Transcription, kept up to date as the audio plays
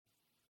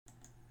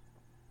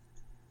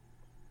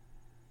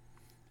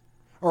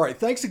All right.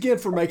 Thanks again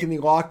for making the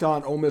Locked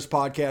On Ole Miss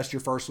podcast your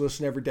first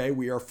listen every day.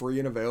 We are free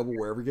and available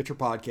wherever you get your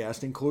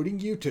podcast, including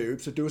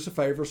YouTube. So do us a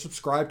favor,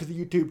 subscribe to the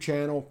YouTube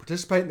channel,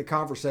 participate in the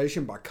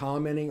conversation by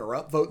commenting or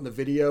upvoting the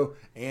video,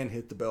 and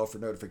hit the bell for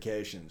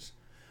notifications.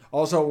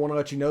 Also, I want to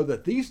let you know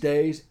that these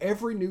days,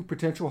 every new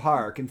potential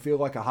hire can feel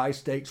like a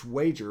high-stakes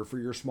wager for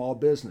your small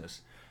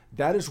business.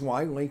 That is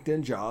why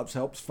LinkedIn Jobs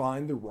helps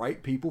find the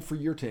right people for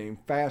your team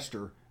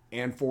faster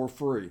and for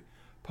free.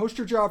 Post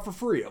your job for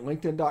free at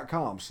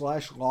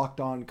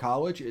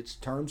linkedin.com/lockedoncollege. Its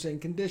terms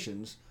and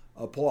conditions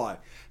apply.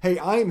 Hey,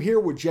 I am here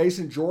with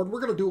Jason Jordan.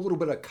 We're going to do a little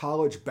bit of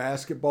college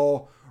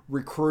basketball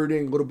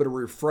recruiting, a little bit of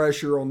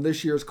refresher on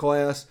this year's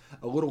class,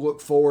 a little look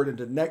forward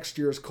into next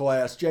year's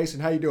class.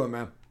 Jason, how you doing,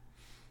 man?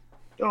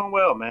 Doing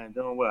well, man.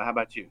 Doing well. How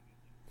about you?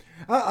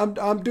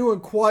 I'm doing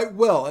quite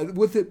well.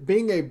 With it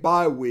being a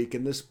bye week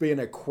and this being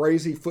a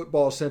crazy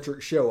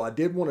football-centric show, I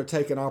did want to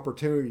take an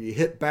opportunity to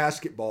hit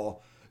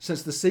basketball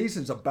since the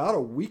season's about a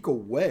week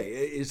away.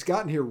 It's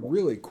gotten here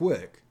really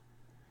quick.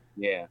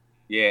 Yeah.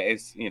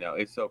 It's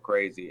it's so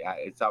crazy.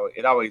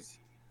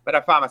 But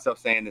I find myself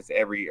saying this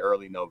every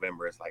early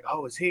November. It's like,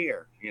 oh, it's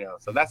here.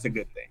 So that's a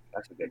good thing.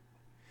 That's a good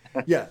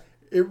thing. Yeah,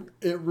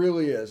 it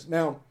really is.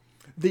 Now,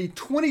 the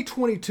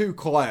 2022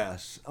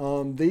 class,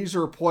 these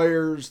are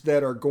players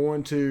that are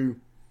going to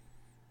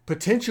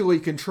potentially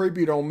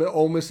contribute on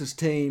Ole Miss's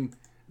team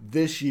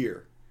this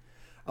year.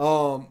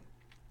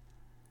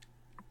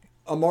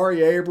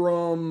 Amari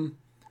Abram,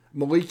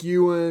 Malik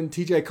Ewan,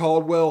 TJ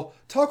Caldwell.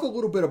 Talk a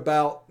little bit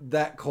about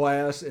that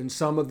class and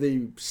some of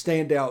the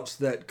standouts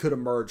that could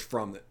emerge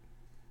from it.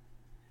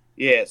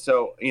 Yeah,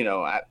 so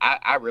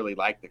I really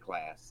like the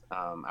class.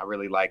 I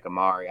really like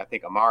Amari. I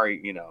think Amari,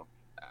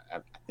 I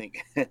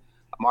think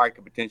Amari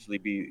could potentially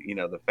be,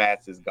 the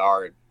fastest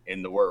guard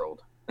in the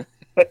world.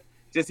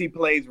 Just he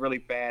plays really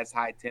fast,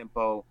 high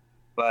tempo,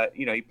 but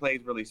he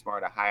plays really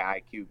smart, a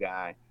high IQ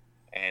guy,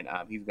 and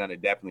he's going to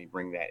definitely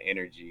bring that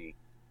energy,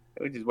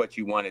 which is what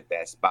you want at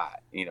that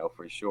spot,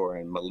 for sure.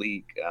 And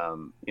Malik,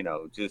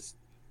 just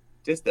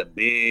a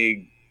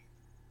big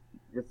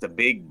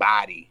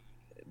body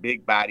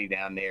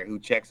down there who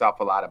checks off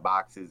a lot of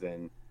boxes,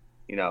 and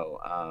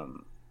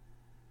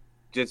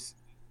just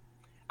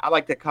I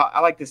like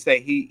to say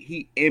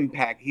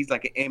he's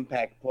like an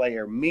impact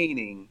player,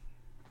 meaning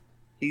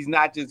he's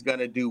not just going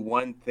to do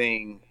one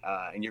thing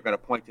and you're going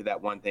to point to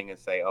that one thing and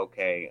say,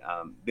 okay,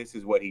 this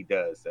is what he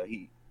does. So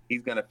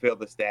he's going to fill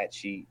the stat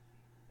sheet,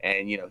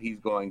 and he's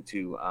going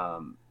to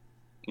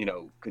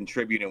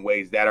contribute in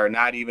ways that are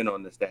not even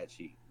on the stat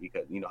sheet,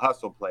 because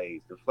hustle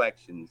plays,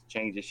 deflections,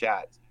 change of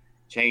shots,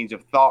 change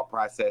of thought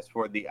process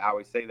for I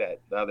always say that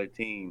the other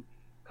team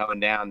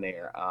coming down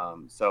there.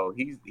 So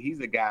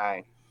he's a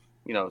guy,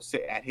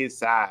 at his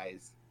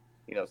size,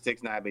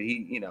 6'9", but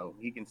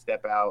he can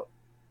step out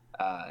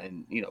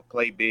and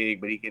play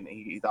big, but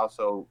he's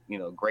also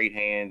great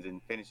hands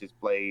and finishes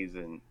plays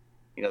and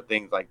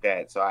things like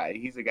that. So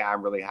he's a guy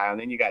I'm really high on.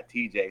 Then you got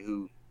TJ,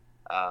 who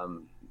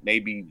may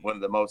be one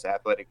of the most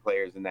athletic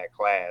players in that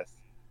class,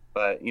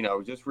 but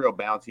just real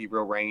bouncy,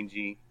 real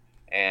rangy,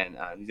 and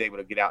he's able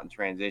to get out in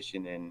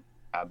transition and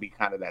be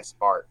kind of that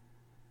spark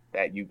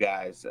that you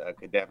guys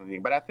could definitely.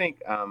 But I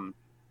think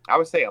I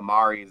would say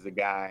Amari is the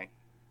guy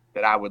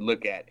that I would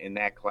look at in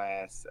that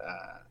class.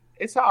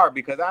 It's hard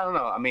because I don't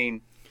know. I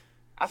mean,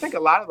 I think a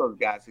lot of those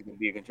guys can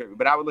be a contributor,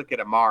 but I would look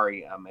at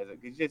Amari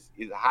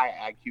he's a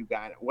high IQ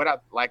guy. What I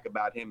like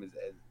about him is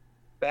as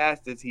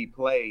fast as he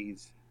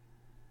plays.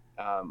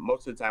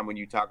 Most of the time, when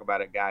you talk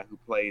about a guy who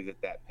plays at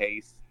that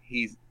pace,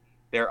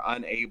 they're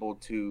unable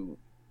to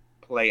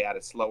play at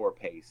a slower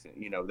pace.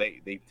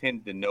 They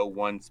tend to know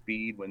one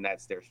speed when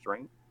that's their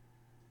strength,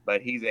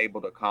 but he's able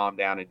to calm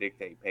down and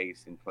dictate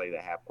pace and play the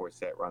half-court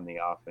set, run the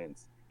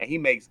offense, and he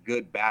makes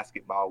good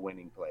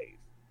basketball-winning plays.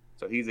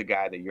 So he's a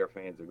guy that your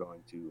fans are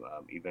going to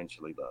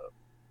eventually love.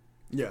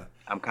 Yeah.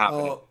 I'm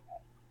confident.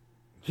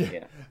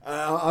 Yeah.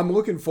 I'm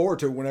looking forward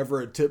to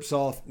whenever it tips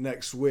off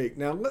next week.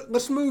 Now,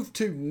 let's move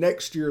to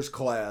next year's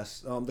class,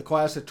 the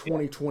class of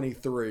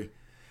 2023.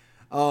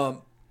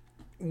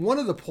 One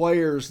of the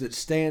players that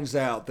stands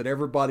out that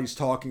everybody's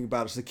talking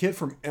about is the kid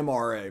from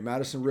MRA,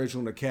 Madison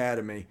Ridgeland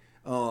Academy,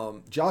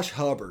 Josh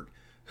Hubbard,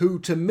 who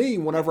to me,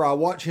 whenever I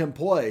watch him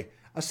play,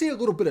 I see a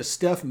little bit of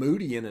Steph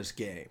Moody in his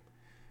game.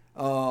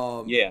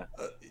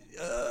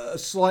 A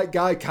slight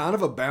guy, kind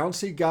of a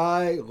bouncy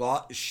guy,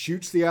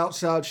 shoots the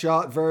outside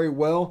shot very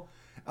well.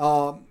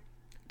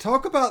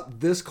 Talk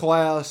about this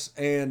class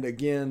and,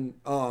 again,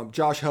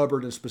 Josh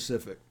Hubbard in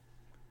specific.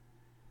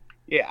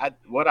 Yeah,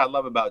 what I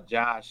love about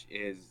Josh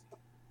is,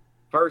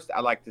 first,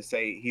 I like to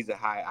say he's a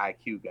high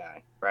IQ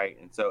guy, right?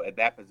 And so at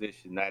that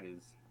position, that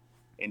is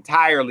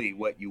entirely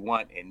what you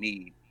want and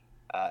need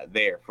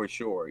there for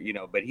sure.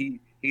 But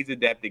he's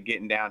adept at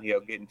getting downhill,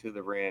 getting to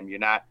the rim.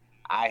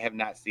 I have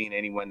not seen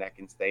anyone that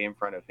can stay in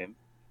front of him.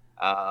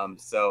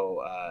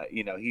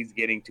 He's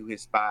getting to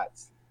his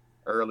spots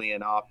early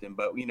and often.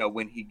 But,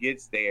 when he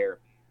gets there,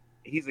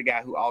 he's a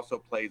guy who also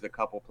plays a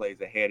couple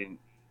plays ahead in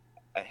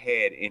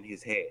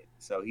his head.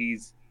 So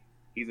he's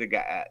a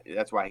guy.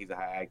 That's why he's a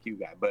high IQ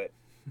guy. But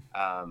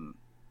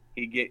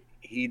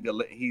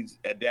He's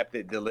adept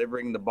at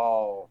delivering the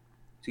ball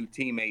to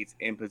teammates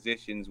in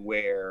positions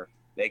where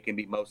they can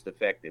be most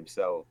effective.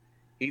 So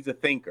he's a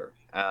thinker,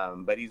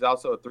 but he's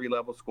also a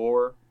 3-level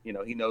scorer.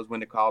 He knows when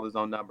to call his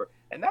own number,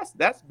 and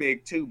that's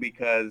big too,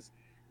 because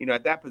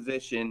at that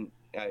position,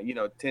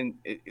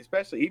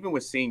 especially even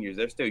with seniors,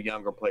 they're still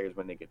younger players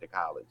when they get to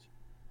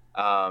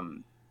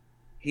college.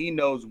 He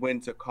knows when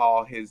to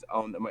call his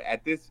own.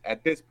 At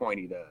this point,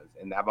 he does,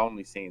 and I've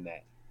only seen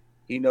that.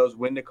 He knows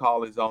when to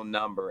call his own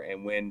number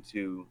and when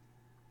to,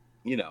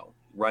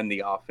 run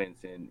the offense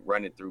and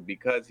run it through,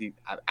 because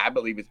I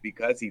believe it's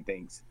because he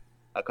thinks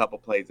a couple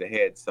plays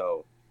ahead.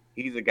 So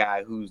he's a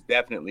guy who's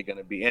definitely going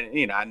to be,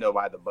 and I know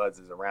why the buzz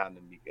is around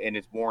him, and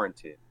it's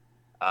warranted.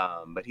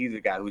 But he's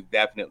a guy who's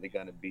definitely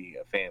going to be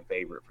a fan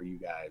favorite for you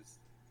guys,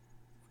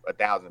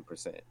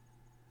 1,000%.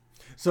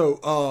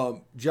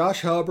 So,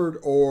 Josh Hubbard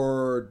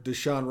or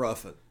Deshaun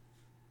Ruffin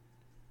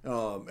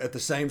at the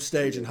same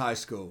stage in high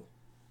school?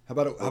 How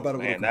about a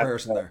little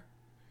comparison there?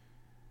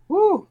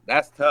 Woo,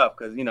 that's tough,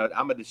 because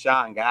I'm a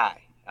Deshaun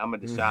guy. I'm a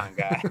Deshaun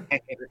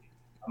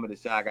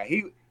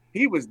guy.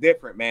 He was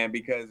different, man,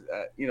 because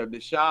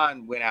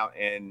Deshaun went out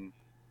and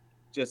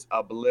just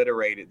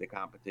obliterated the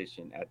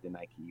competition at the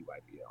Nike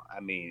EYBL. I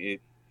mean,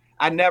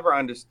 I never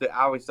understood.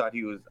 I always thought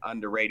he was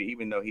underrated,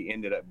 even though he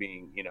ended up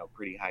being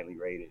pretty highly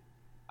rated.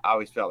 I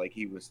always felt like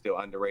he was still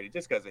underrated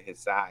just because of his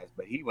size,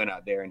 but he went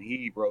out there and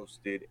he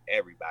roasted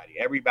everybody.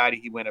 Everybody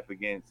he went up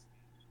against,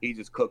 he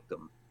just cooked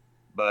them.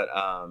 But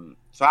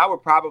so I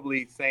would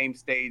probably same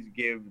stage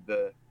give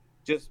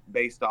just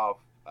based off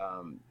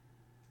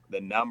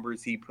the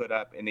numbers he put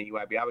up in the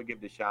UIB, I would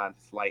give Deshaun a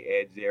slight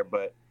edge there,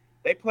 but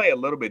they play a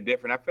little bit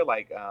different. I feel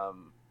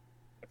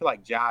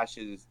like Josh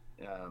is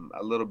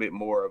a little bit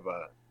more of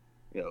a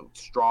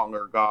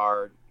stronger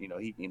guard.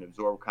 He can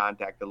absorb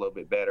contact a little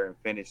bit better and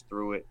finish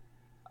through it.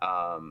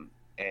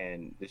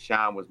 And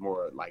Deshaun was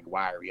more like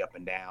wiry up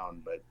and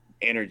down, but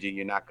energy,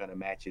 you're not going to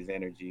match his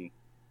energy.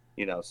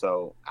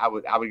 So I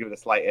would give it a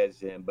slight edge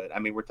to him, but I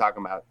mean, we're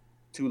talking about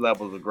 2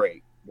 levels of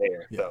great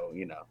there. Yeah. So,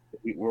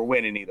 we're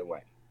winning either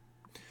way.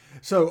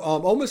 So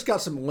Ole Miss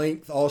got some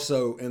length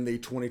also in the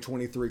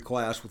 2023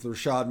 class with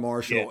Rashad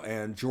Marshall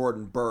and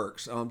Jordan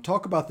Burks.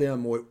 Talk about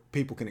them, what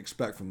people can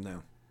expect from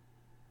them.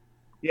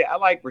 Yeah, I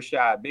like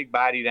Rashad. Big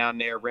body down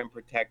there, rim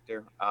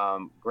protector,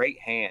 great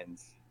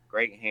hands,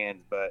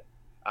 but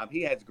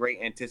he has great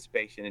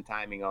anticipation and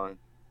timing on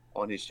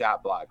his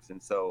shot blocks.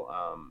 And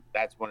so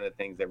that's one of the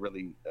things that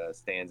really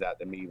stands out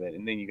to me.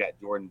 And then you got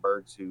Jordan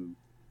Burks, who,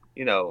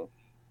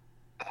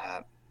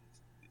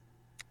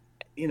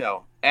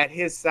 at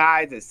his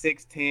size, at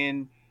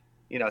 6'10",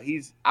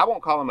 I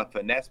won't call him a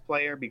finesse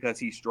player because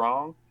he's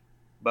strong,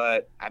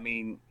 but I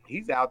mean,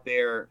 he's out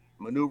there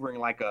maneuvering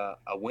like a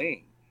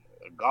wing,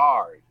 a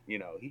guard.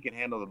 He can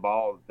handle the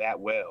ball that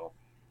well,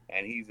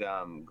 and he's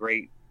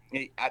great.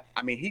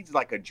 I mean, he's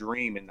like a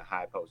dream in the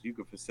high post. You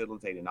could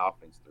facilitate an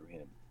offense through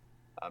him.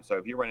 So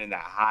if you're running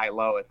that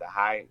high-low at the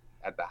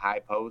high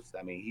post,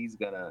 I mean, he's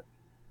gonna,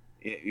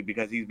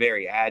 because he's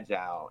very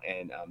agile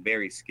and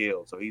very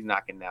skilled. So he's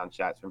knocking down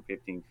shots from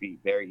 15 feet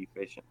very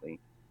efficiently,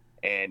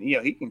 and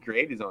he can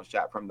create his own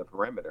shot from the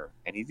perimeter,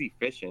 and he's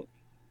efficient,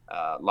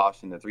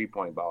 launching the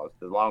 3-point balls,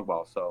 the long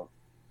ball. So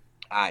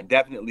I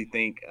definitely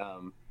think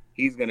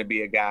he's going to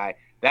be a guy.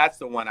 That's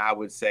the one I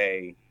would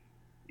say,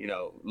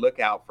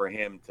 look out for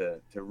him to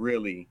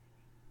really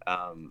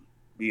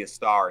be a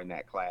star in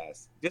that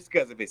class, just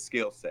because of his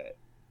skill set.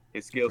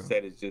 His skill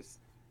set is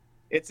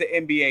it's an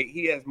NBA.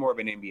 He has more of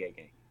an NBA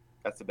game.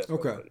 That's the best way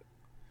to put it.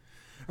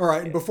 All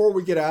right. And before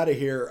we get out of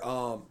here,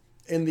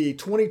 in the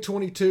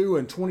 2022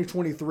 and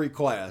 2023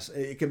 class,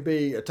 it can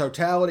be a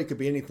totality, it could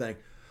be anything.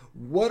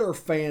 What are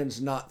fans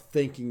not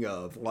thinking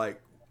of?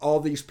 Like, all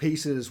these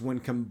pieces when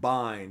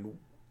combined,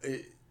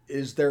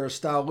 is there a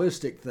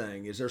stylistic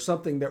thing? Is there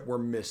something that we're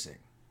missing?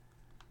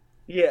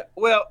 Yeah.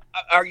 Well,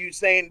 are you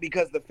saying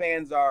because the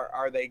fans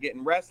are they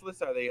getting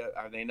restless? Are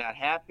they not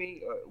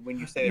happy? Or when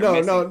you say they're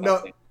missing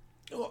something?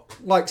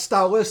 Like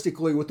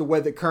stylistically, with the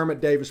way that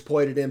Kermit Davis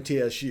played at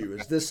MTSU,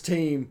 is this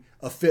team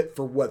a fit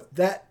for what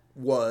that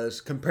was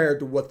compared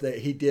to what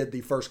he did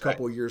the first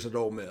couple of years at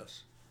Ole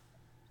Miss?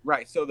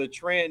 Right. So the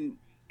trend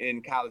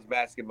in college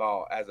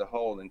basketball as a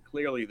whole, and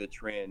clearly the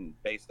trend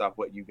based off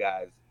what you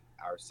guys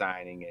are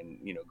signing and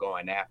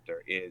going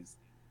after, is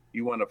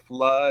you want to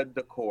flood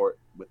the court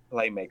with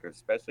playmakers,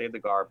 especially at the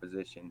guard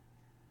position,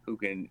 who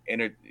can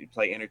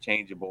play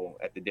interchangeable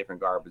at the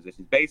different guard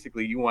positions.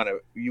 Basically, you want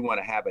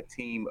to have a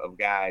team of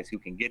guys who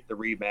can get the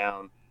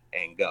rebound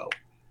and go.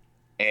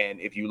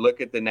 And if you look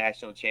at the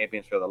national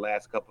champions for the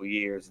last couple of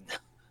years,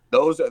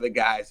 those are the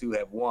guys who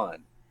have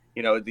won.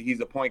 He's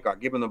a point guard.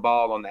 Give him the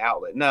ball on the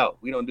outlet. No,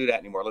 we don't do that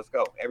anymore. Let's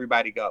go.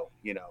 Everybody go.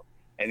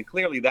 And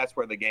clearly that's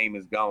where the game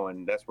is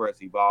going. That's where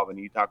it's evolving.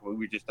 We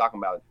were just talking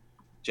about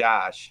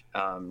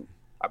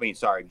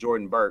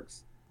Jordan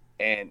Burks,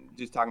 and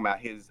just talking about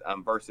his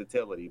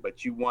versatility.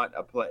 But you want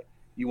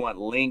you want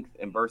length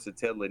and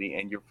versatility,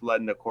 and you're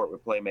flooding the court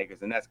with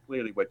playmakers, and that's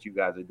clearly what you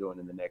guys are doing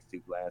in the next two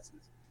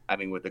classes. I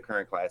mean, with the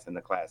current class and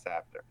the class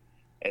after.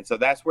 And so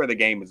that's where the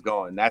game is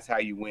going. That's how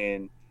you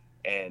win.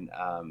 And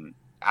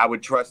I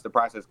would trust the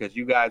process because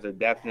you guys are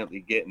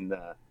definitely getting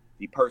the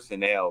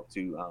personnel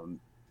to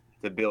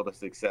build a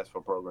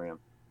successful program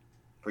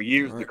for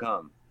years to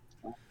come.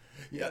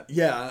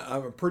 Yeah,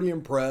 I'm pretty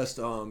impressed.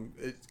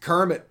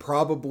 Kermit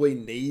probably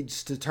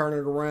needs to turn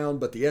it around,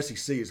 but the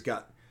SEC has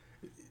got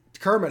 –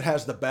 Kermit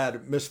has the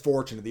bad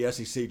misfortune of the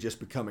SEC just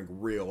becoming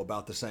real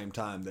about the same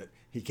time that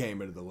he came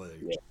into the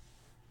league. Yeah,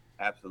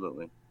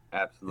 absolutely.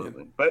 Yeah.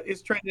 But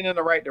it's trending in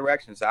the right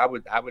direction, so I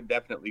would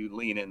definitely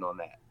lean in on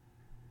that.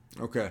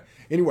 Okay.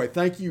 Anyway,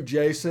 thank you,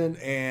 Jason,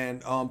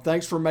 and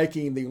thanks for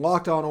making the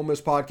Locked On Ole Miss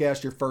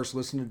podcast your first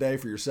listen today.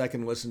 For your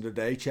second listen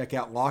today, check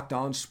out Locked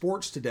On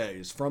Sports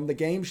Todays. From the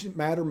games that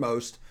matter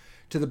most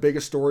to the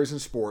biggest stories in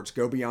sports,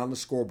 go beyond the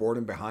scoreboard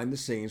and behind the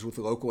scenes with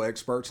local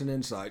experts and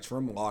insights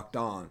from Locked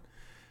On.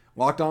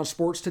 Locked On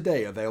Sports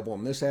Today, available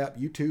on this app,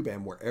 YouTube,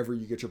 and wherever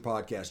you get your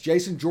podcasts.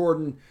 Jason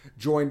Jordan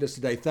joined us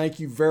today. Thank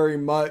you very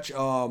much.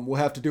 We'll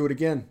have to do it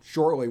again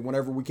shortly,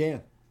 whenever we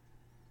can.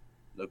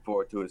 Look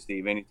forward to it,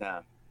 Steve.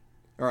 Anytime.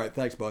 All right.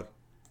 Thanks, bud.